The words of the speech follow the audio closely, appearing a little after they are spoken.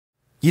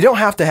You don't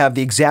have to have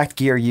the exact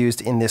gear used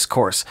in this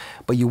course,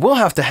 but you will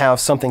have to have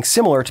something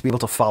similar to be able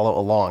to follow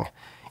along.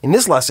 In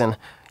this lesson,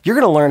 you're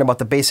going to learn about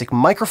the basic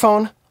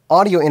microphone,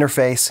 audio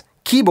interface,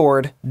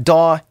 keyboard,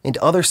 DAW, and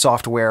other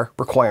software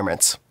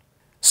requirements.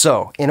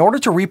 So, in order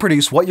to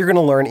reproduce what you're going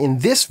to learn in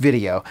this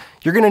video,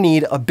 you're going to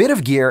need a bit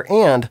of gear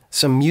and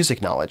some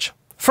music knowledge.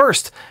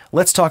 First,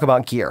 let's talk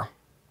about gear.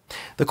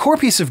 The core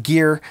piece of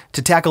gear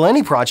to tackle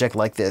any project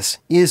like this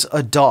is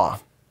a DAW.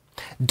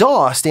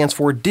 DAW stands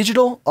for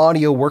Digital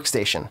Audio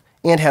Workstation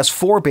and has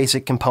 4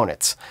 basic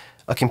components: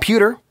 a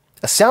computer,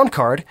 a sound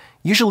card,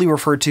 usually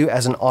referred to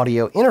as an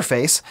audio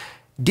interface,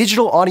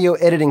 digital audio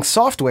editing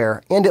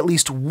software, and at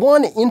least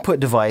one input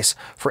device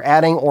for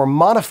adding or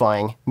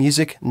modifying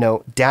music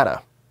note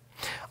data.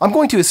 I'm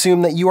going to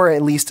assume that you are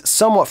at least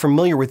somewhat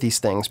familiar with these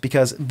things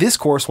because this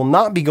course will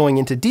not be going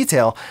into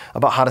detail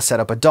about how to set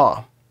up a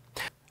DAW.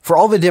 For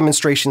all the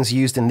demonstrations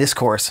used in this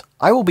course,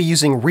 I will be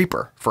using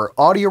Reaper for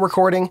audio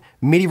recording,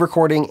 MIDI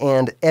recording,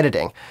 and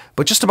editing,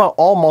 but just about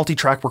all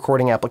multi-track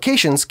recording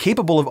applications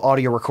capable of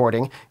audio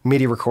recording,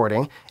 MIDI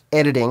recording,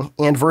 editing,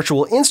 and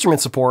virtual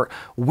instrument support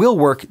will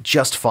work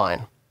just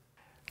fine.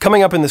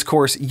 Coming up in this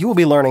course, you will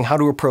be learning how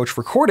to approach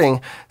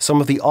recording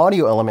some of the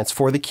audio elements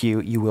for the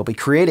cue you will be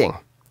creating.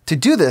 To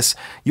do this,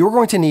 you are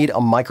going to need a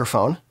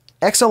microphone,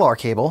 XLR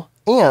cable,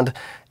 and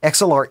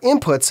XLR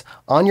inputs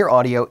on your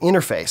audio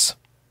interface.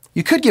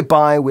 You could get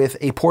by with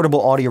a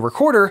portable audio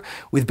recorder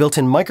with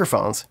built-in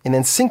microphones and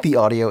then sync the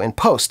audio in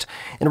post,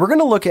 and we're going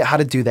to look at how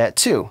to do that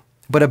too.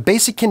 But a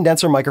basic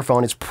condenser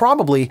microphone is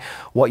probably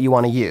what you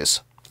want to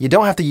use. You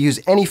don't have to use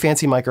any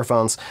fancy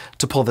microphones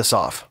to pull this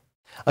off.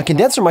 A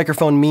condenser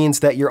microphone means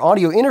that your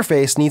audio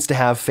interface needs to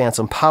have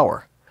phantom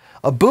power.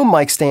 A boom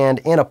mic stand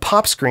and a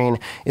pop screen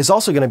is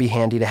also going to be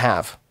handy to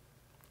have.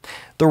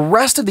 The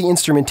rest of the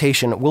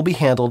instrumentation will be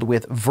handled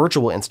with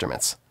virtual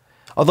instruments.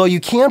 Although you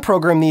can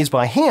program these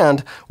by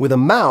hand with a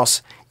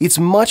mouse, it's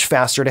much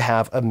faster to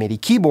have a MIDI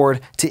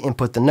keyboard to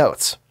input the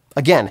notes.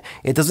 Again,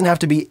 it doesn't have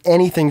to be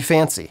anything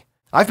fancy.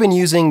 I've been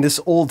using this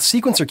old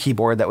sequencer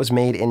keyboard that was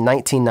made in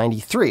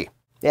 1993.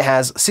 It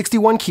has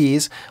 61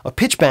 keys, a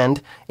pitch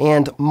bend,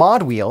 and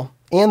mod wheel,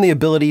 and the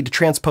ability to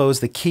transpose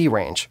the key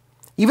range.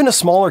 Even a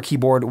smaller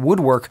keyboard would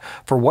work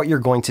for what you're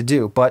going to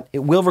do, but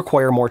it will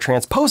require more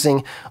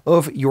transposing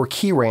of your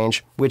key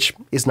range, which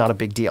is not a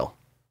big deal.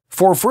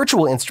 For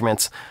virtual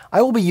instruments,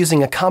 I will be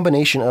using a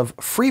combination of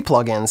free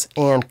plugins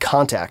and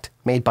Kontakt,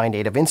 made by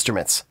Native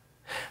Instruments.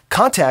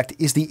 Kontakt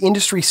is the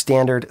industry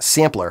standard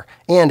sampler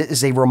and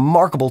is a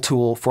remarkable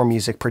tool for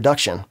music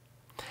production.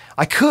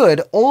 I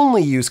could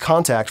only use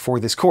Kontakt for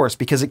this course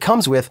because it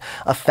comes with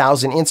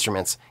 1,000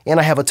 instruments, and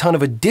I have a ton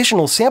of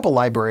additional sample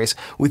libraries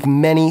with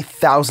many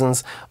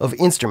thousands of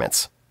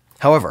instruments.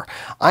 However,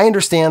 I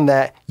understand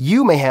that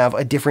you may have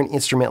a different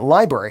instrument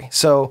library,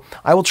 so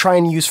I will try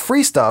and use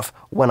free stuff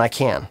when I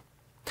can.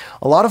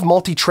 A lot of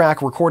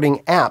multi-track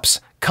recording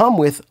apps come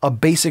with a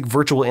basic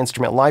virtual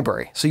instrument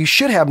library, so you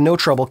should have no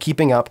trouble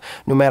keeping up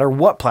no matter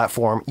what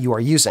platform you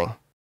are using.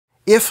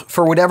 If,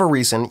 for whatever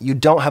reason, you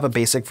don't have a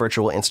basic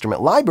virtual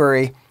instrument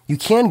library, you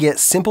can get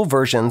simple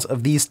versions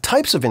of these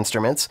types of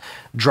instruments,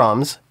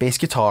 drums, bass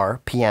guitar,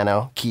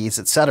 piano, keys,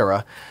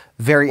 etc.,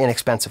 very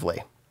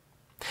inexpensively.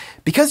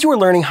 Because you are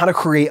learning how to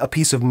create a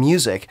piece of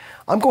music,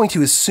 I'm going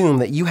to assume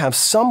that you have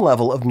some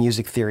level of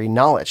music theory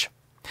knowledge.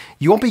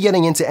 You won't be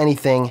getting into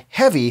anything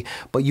heavy,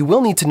 but you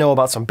will need to know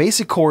about some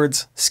basic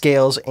chords,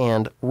 scales,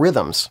 and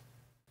rhythms.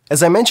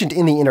 As I mentioned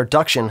in the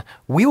introduction,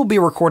 we will be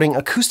recording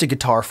acoustic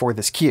guitar for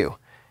this cue.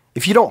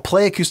 If you don't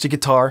play acoustic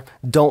guitar,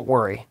 don't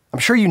worry. I'm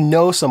sure you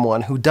know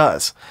someone who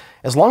does.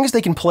 As long as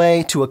they can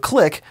play to a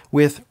click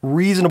with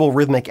reasonable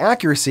rhythmic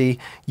accuracy,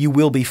 you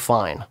will be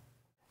fine.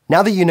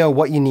 Now that you know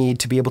what you need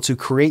to be able to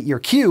create your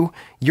cue,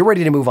 you're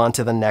ready to move on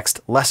to the next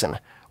lesson,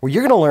 where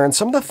you're going to learn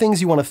some of the things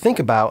you want to think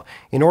about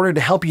in order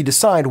to help you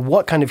decide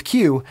what kind of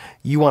cue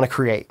you want to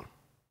create.